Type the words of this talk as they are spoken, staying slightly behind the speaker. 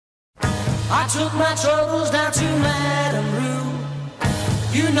I took my troubles down to Madame Rue.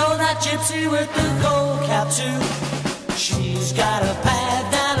 You know that gypsy with the gold cap too. She's got a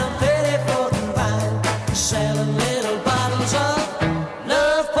pad down a Petticoat and Vine, selling little bottles of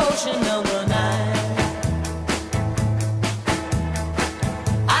love potion No.9.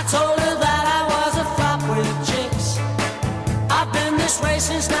 I told her that I was a flop with chicks. I've been this way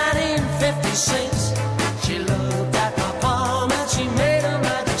since 1956. She looked at my palm and she made a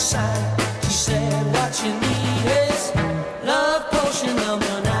magic sign. She said, what you need is love potion No.9.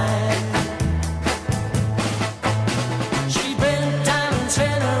 She bent down and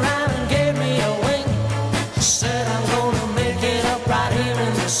turned around and gave me a wink. She said, I'm gonna make it up right here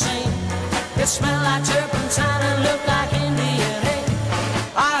in the sink. It smelled like turpentine and looked like